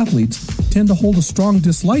fellow athletes tend to hold a strong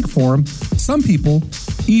dislike for him. Some people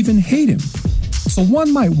even hate him. So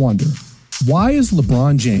one might wonder, why is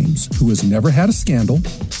LeBron James, who has never had a scandal,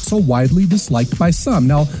 so widely disliked by some?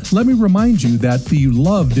 Now, let me remind you that the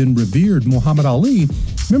loved and revered Muhammad Ali,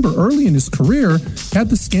 remember early in his career, had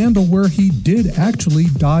the scandal where he did actually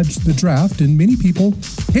dodge the draft, and many people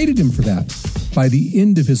hated him for that. By the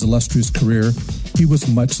end of his illustrious career, he was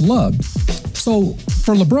much loved. So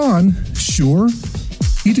for LeBron, sure,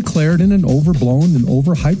 he declared in an overblown and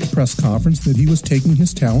overhyped press conference that he was taking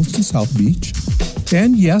his talents to South Beach.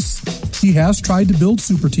 And yes, he has tried to build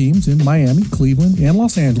super teams in Miami, Cleveland, and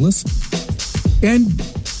Los Angeles. And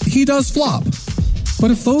he does flop.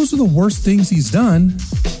 But if those are the worst things he's done,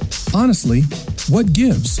 honestly, what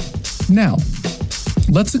gives? Now,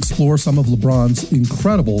 let's explore some of LeBron's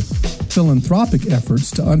incredible philanthropic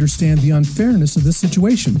efforts to understand the unfairness of this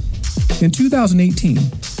situation. In 2018,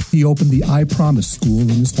 he opened the I Promise School in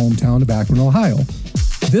his hometown of Akron, Ohio.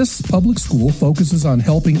 This public school focuses on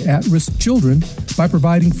helping at-risk children by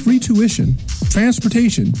providing free tuition,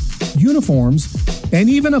 transportation, uniforms, and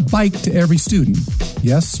even a bike to every student.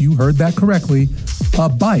 Yes, you heard that correctly, a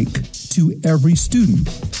bike to every student.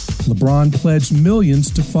 LeBron pledged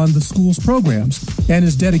millions to fund the school's programs, and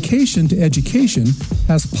his dedication to education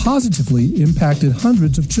has positively impacted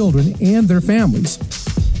hundreds of children and their families.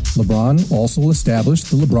 LeBron also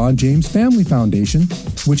established the LeBron James Family Foundation,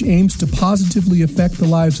 which aims to positively affect the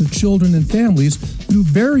lives of children and families through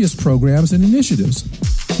various programs and initiatives.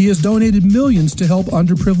 He has donated millions to help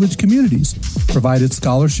underprivileged communities, provided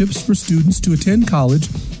scholarships for students to attend college,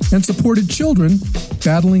 and supported children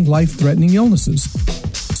battling life-threatening illnesses.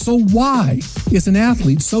 So why is an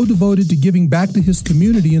athlete so devoted to giving back to his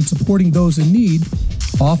community and supporting those in need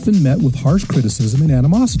often met with harsh criticism and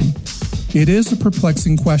animosity? It is a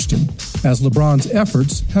perplexing question, as LeBron's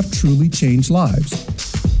efforts have truly changed lives.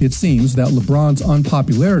 It seems that LeBron's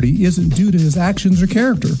unpopularity isn't due to his actions or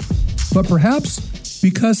character, but perhaps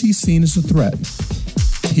because he's seen as a threat.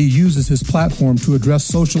 He uses his platform to address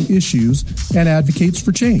social issues and advocates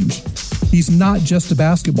for change. He's not just a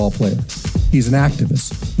basketball player. He's an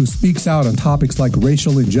activist who speaks out on topics like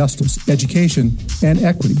racial injustice, education, and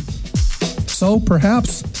equity. So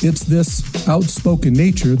perhaps it's this outspoken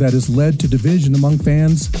nature that has led to division among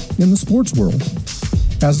fans in the sports world.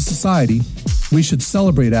 As a society, we should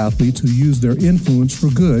celebrate athletes who use their influence for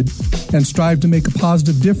good and strive to make a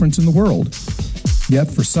positive difference in the world. Yet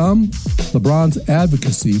for some, LeBron's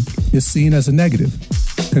advocacy is seen as a negative,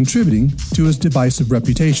 contributing to his divisive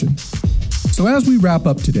reputation. So as we wrap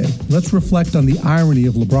up today, let's reflect on the irony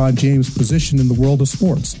of LeBron James' position in the world of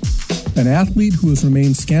sports. An athlete who has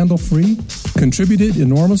remained scandal-free, contributed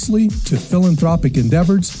enormously to philanthropic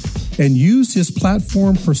endeavors, and used his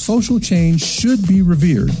platform for social change should be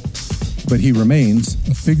revered. But he remains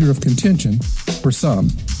a figure of contention for some.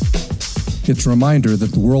 It's a reminder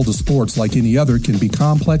that the world of sports, like any other, can be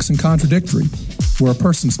complex and contradictory, where a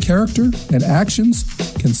person's character and actions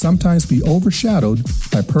can sometimes be overshadowed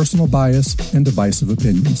by personal bias and divisive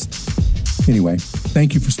opinions. Anyway,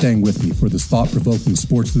 thank you for staying with me for this thought-provoking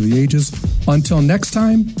Sports Through the Ages. Until next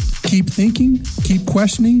time, keep thinking, keep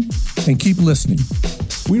questioning, and keep listening.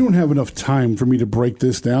 We don't have enough time for me to break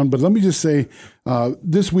this down, but let me just say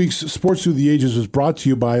this week's Sports Through the Ages was brought to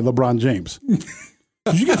you by LeBron James.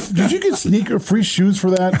 Did you get sneaker free shoes for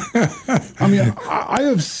that? I mean, I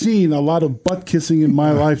have seen a lot of butt kissing in my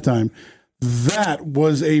lifetime. That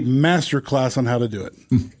was a masterclass on how to do it.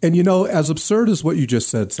 And you know, as absurd as what you just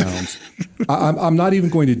said sounds, I'm not even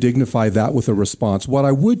going to dignify that with a response. What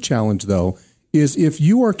I would challenge, though, is if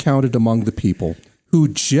you are counted among the people who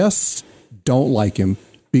just don't like him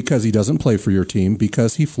because he doesn't play for your team,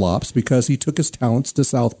 because he flops, because he took his talents to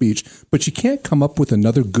South Beach, but you can't come up with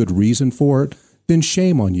another good reason for it, then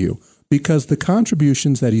shame on you, because the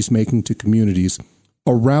contributions that he's making to communities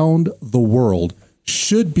around the world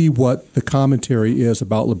should be what the commentary is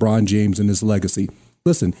about LeBron James and his legacy.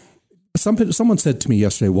 Listen, someone said to me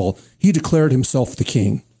yesterday, well, he declared himself the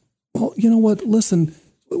king. Well, you know what? Listen,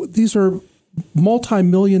 these are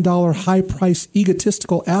multi-million-dollar, high-priced,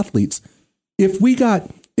 egotistical athletes. If we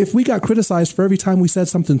got criticized for every time we said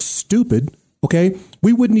something stupid, okay,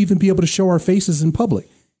 we wouldn't even be able to show our faces in public.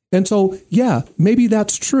 And so, yeah, maybe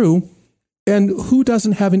that's true. And who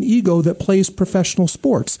doesn't have an ego that plays professional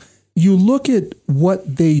sports? You look at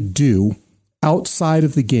what they do outside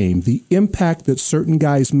of the game, the impact that certain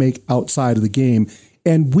guys make outside of the game,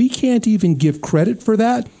 and we can't even give credit for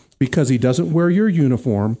that because he doesn't wear your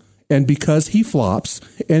uniform, and because he flops,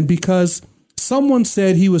 and because someone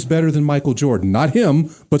said he was better than Michael Jordan. Not him,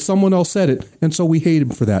 but someone else said it, and so we hate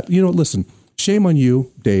him for that. You know, listen, shame on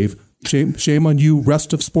you, Dave. Shame on you,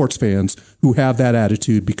 rest of sports fans who have that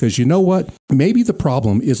attitude, because you know what? Maybe the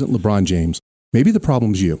problem isn't LeBron James. Maybe the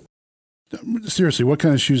problem's you. Seriously, what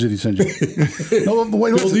kind of shoes did he send you? No,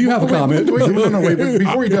 wait, Bill, do you have a comment? Wait,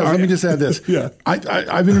 before he does, let me just add this. Yeah.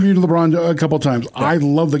 I've interviewed LeBron a couple of times. Yeah. I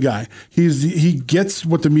love the guy. He gets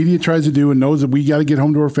what the media tries to do and knows that we got to get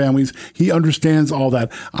home to our families. He understands all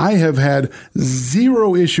that. I have had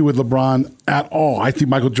zero issue with LeBron at all. I think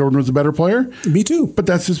Michael Jordan was a better player. Me too. But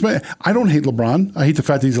that's just I don't hate LeBron. I hate the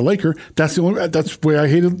fact that he's a Laker. That's the way I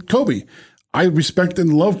hated Kobe. I respect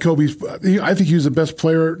and love Kobe. I think he was the best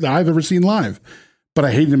player that I've ever seen live. But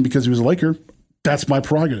I hated him because he was a Laker. That's my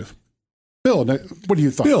prerogative. Bill, what do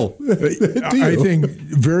you think? Bill, I think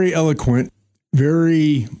very eloquent,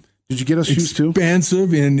 very. Did you get us shoes too?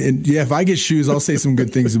 Expansive, and yeah, if I get shoes, I'll say some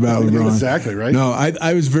good things about LeBron. Exactly, right? No,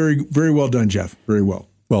 I was very, very well done, Jeff. Very well.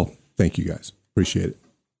 Well, thank you guys. Appreciate it.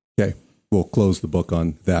 Okay, we'll close the book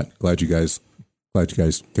on that. Glad you guys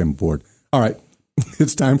came aboard. All right.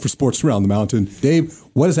 It's time for Sports Around the Mountain. Dave,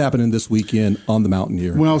 what is happening this weekend on the mountain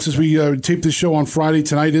here? Well, since we taped this show on Friday,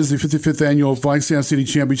 tonight is the 55th annual Flagstaff City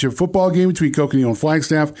Championship football game between Coconino and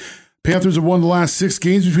Flagstaff. Panthers have won the last 6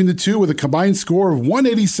 games between the two with a combined score of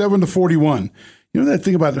 187-41. You know that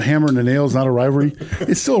thing about hammer and the nail is not a rivalry?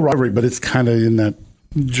 It's still a rivalry, but it's kind of in that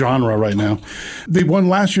genre right now. They won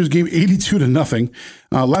last year's game 82-0.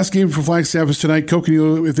 Last game for Flagstaff is tonight.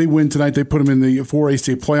 Coconino, if they win tonight, they put them in the 4A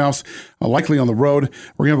state playoffs, likely on the road.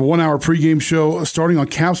 We're going to have a 1-hour pregame show starting on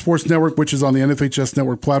Cap Sports Network, which is on the NFHS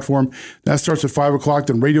Network platform. That starts at 5 o'clock.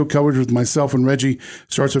 Then radio coverage with myself and Reggie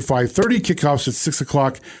starts at 5:30. Kickoffs at 6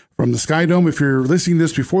 o'clock from the Sky Dome. If you're listening to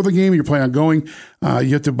this before the game, you're planning on going,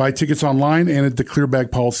 you have to buy tickets online, and the clear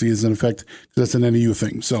bag policy is in effect because that's an NEU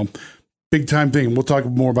thing. So big time thing. We'll talk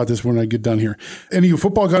more about this when I get done here. NEU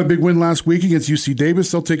football got a big win last week against UC Davis.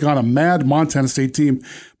 They'll take on a mad Montana State team.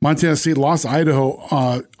 Montana State lost Idaho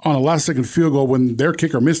on a last-second field goal when their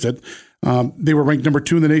kicker missed it. They were ranked number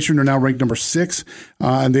 2 in the nation. They're now ranked number 6,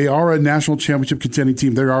 and they are a national championship contending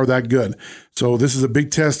team. They are that good. So this is a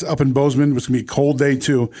big test up in Bozeman. It's going to be a cold day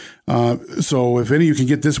too. So if any of you can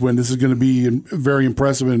get this win, this is going to be very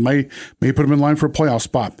impressive and may put them in line for a playoff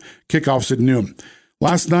spot. Kickoffs at noon.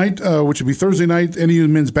 Last night, which would be Thursday night, NEU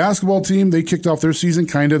men's basketball team, they kicked off their season,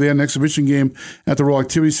 kind of. They had an exhibition game at the Rural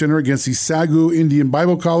Activity Center against the Sagu Indian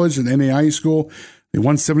Bible College and NAIA school. They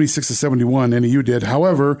won 76-71, NEU did.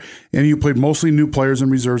 However, NEU played mostly new players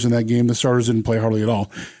and reserves in that game. The starters didn't play hardly at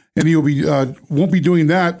all. NEU won't be doing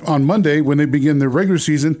that on Monday when they begin their regular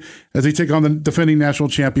season as they take on the defending national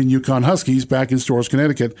champion Yukon Huskies back in Storrs,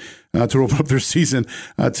 Connecticut to open up their season.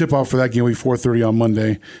 Tip-off for that game will be 4:30 on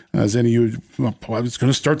Monday as NEU is going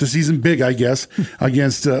to start the season big, I guess,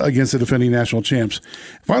 against the defending national champs.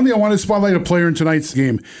 Finally, I want to spotlight a player in tonight's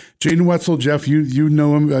game. Jaden Wetzel, Jeff, you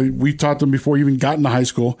know him. We've taught him before he even got into high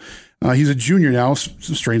school. He's a junior now,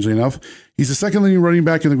 strangely enough. He's the second-leading running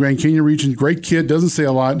back in the Grand Canyon region. Great kid, doesn't say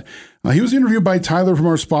a lot. He was interviewed by Tyler from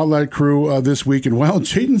our Spotlight crew this week, and well,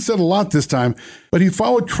 Jaden said a lot this time, but he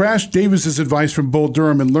followed Crash Davis's advice from Bull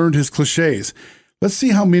Durham and learned his cliches. Let's see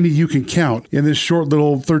how many you can count in this short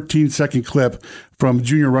little 13-second clip from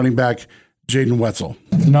junior running back Jaden Wetzel.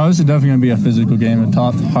 This is definitely going to be a physical game, a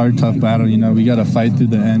tough battle. We got to fight through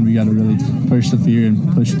the end. We got to really push the fear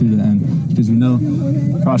and push through the end because we know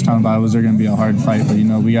crosstown battles are going to be a hard fight. But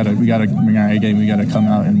we got to bring our A game. We got to come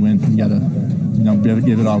out and win. We got to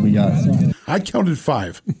give it all we got. I counted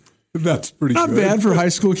 5. That's pretty not good. bad for a high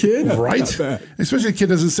school kid, right? Especially a kid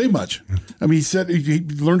doesn't say much. I mean, he said he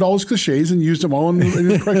learned all his cliches and used them all in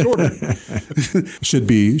the correct order. Should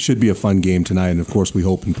be a fun game tonight, and of course, we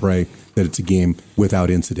hope and pray that it's a game without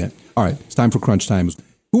incident. All right, it's time for crunch time.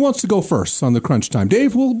 Who wants to go first on the crunch time?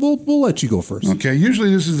 Dave, we'll let you go first. Okay.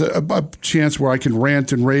 Usually this is a chance where I can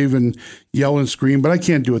rant and rave and yell and scream, but I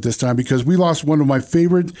can't do it this time because we lost one of my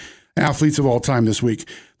favorite athletes of all time this week.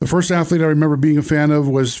 The first athlete I remember being a fan of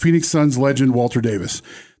was Phoenix Suns legend Walter Davis.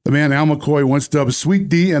 The man Al McCoy once dubbed Sweet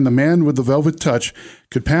D and the man with the velvet touch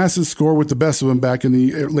could pass and score with the best of them back in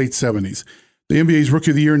the late 70s. The NBA's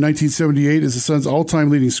Rookie of the Year in 1978 is the Suns' all-time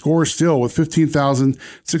leading scorer still with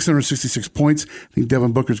 15,666 points. I think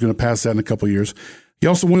Devin Booker's going to pass that in a couple of years. He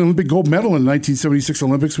also won an Olympic gold medal in the 1976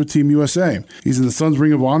 Olympics with Team USA. He's in the Suns'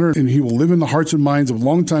 Ring of Honor, and he will live in the hearts and minds of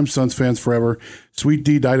longtime Suns fans forever. Sweet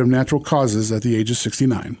D died of natural causes at the age of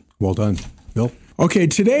 69. Well done. Bill? Okay,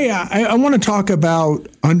 today I want to talk about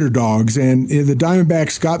underdogs, and the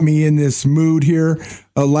Diamondbacks got me in this mood here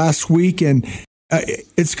last week, and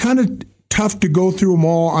it's kind of tough to go through them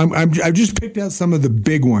all. I've just picked out some of the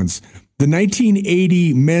big ones. The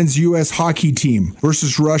 1980 men's U.S. hockey team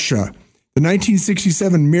versus Russia. The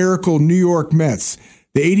 1967 Miracle New York Mets.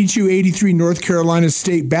 The 82-83 North Carolina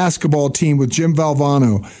State basketball team with Jim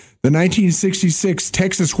Valvano. The 1966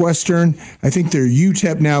 Texas Western, I think they're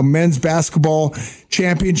UTEP now, men's basketball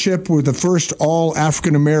championship with the first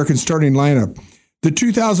all-African-American starting lineup. The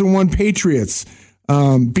 2001 Patriots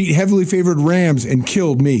beat heavily favored Rams and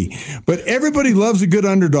killed me. But everybody loves a good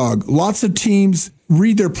underdog. Lots of teams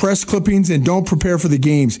read their press clippings and don't prepare for the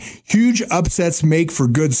games. Huge upsets make for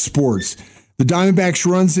good sports. The Diamondbacks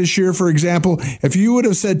runs this year, for example, if you would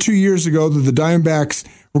have said 2 years ago that the Diamondbacks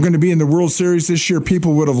were going to be in the World Series this year,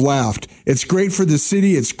 people would have laughed. It's great for the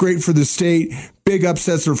city. It's great for the state. Big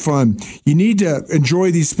upsets are fun. You need to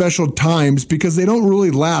enjoy these special times because they don't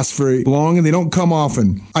really last very long and they don't come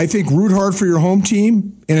often. I think root hard for your home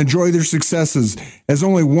team and enjoy their successes as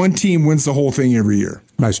only one team wins the whole thing every year.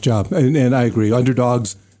 Nice job. And I agree.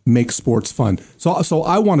 Underdogs make sports fun. So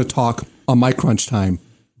I want to talk on my crunch time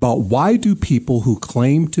about why do people who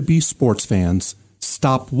claim to be sports fans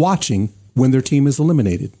stop watching when their team is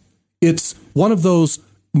eliminated? It's one of those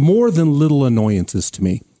more than little annoyances to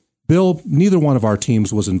me. Bill, neither one of our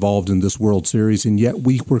teams was involved in this World Series, and yet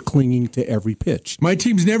we were clinging to every pitch. My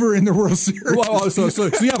team's never in the World Series. Well, so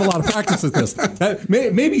you have a lot of practice at this.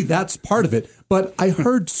 Maybe that's part of it. But I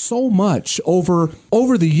heard so much over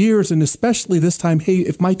the years, and especially this time, hey,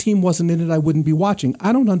 if my team wasn't in it, I wouldn't be watching.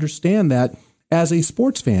 I don't understand that as a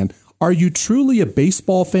sports fan. Are you truly a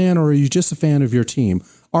baseball fan, or are you just a fan of your team?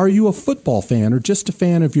 Are you a football fan or just a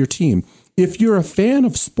fan of your team? If you're a fan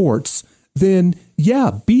of sports, then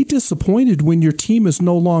yeah, be disappointed when your team is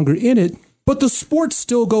no longer in it, but the sport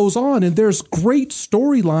still goes on, and there's great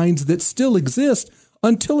storylines that still exist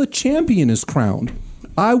until a champion is crowned.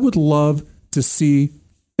 I would love to see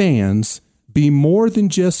fans be more than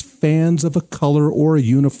just fans of a color or a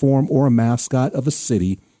uniform or a mascot of a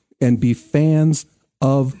city, and be fans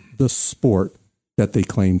of the sport that they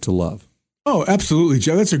claim to love. Oh, absolutely,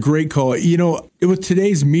 Joe. That's a great call. You know, with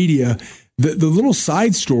today's media, the little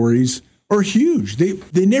side stories are huge.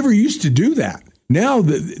 They never used to do that. Now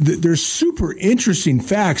there's super interesting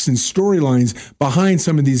facts and storylines behind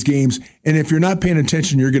some of these games, and if you're not paying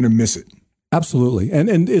attention, you're going to miss it. Absolutely.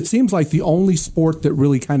 And it seems like the only sport that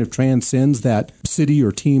really kind of transcends that city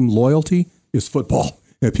or team loyalty is football.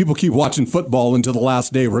 People keep watching football until the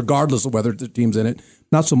last day, regardless of whether the team's in it.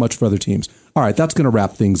 Not so much for other teams. All right, that's going to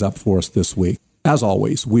wrap things up for us this week. As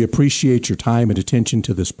always, we appreciate your time and attention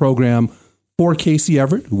to this program. For Casey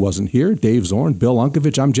Everett, who wasn't here, Dave Zorn, Bill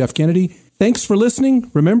Unkovich, I'm Jeff Kennedy. Thanks for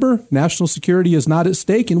listening. Remember, national security is not at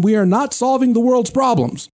stake, and we are not solving the world's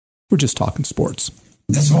problems. We're just talking sports.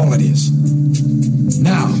 That's all it is.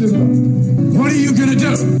 Now, what are you going to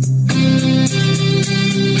do?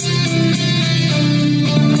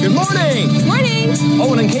 Good morning. Morning.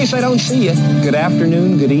 Oh, and in case I don't see you, good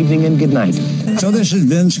afternoon, good evening, and good night. So this is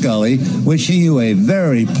Vin Scully wishing you a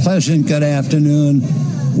very pleasant good afternoon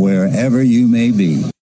wherever you may be.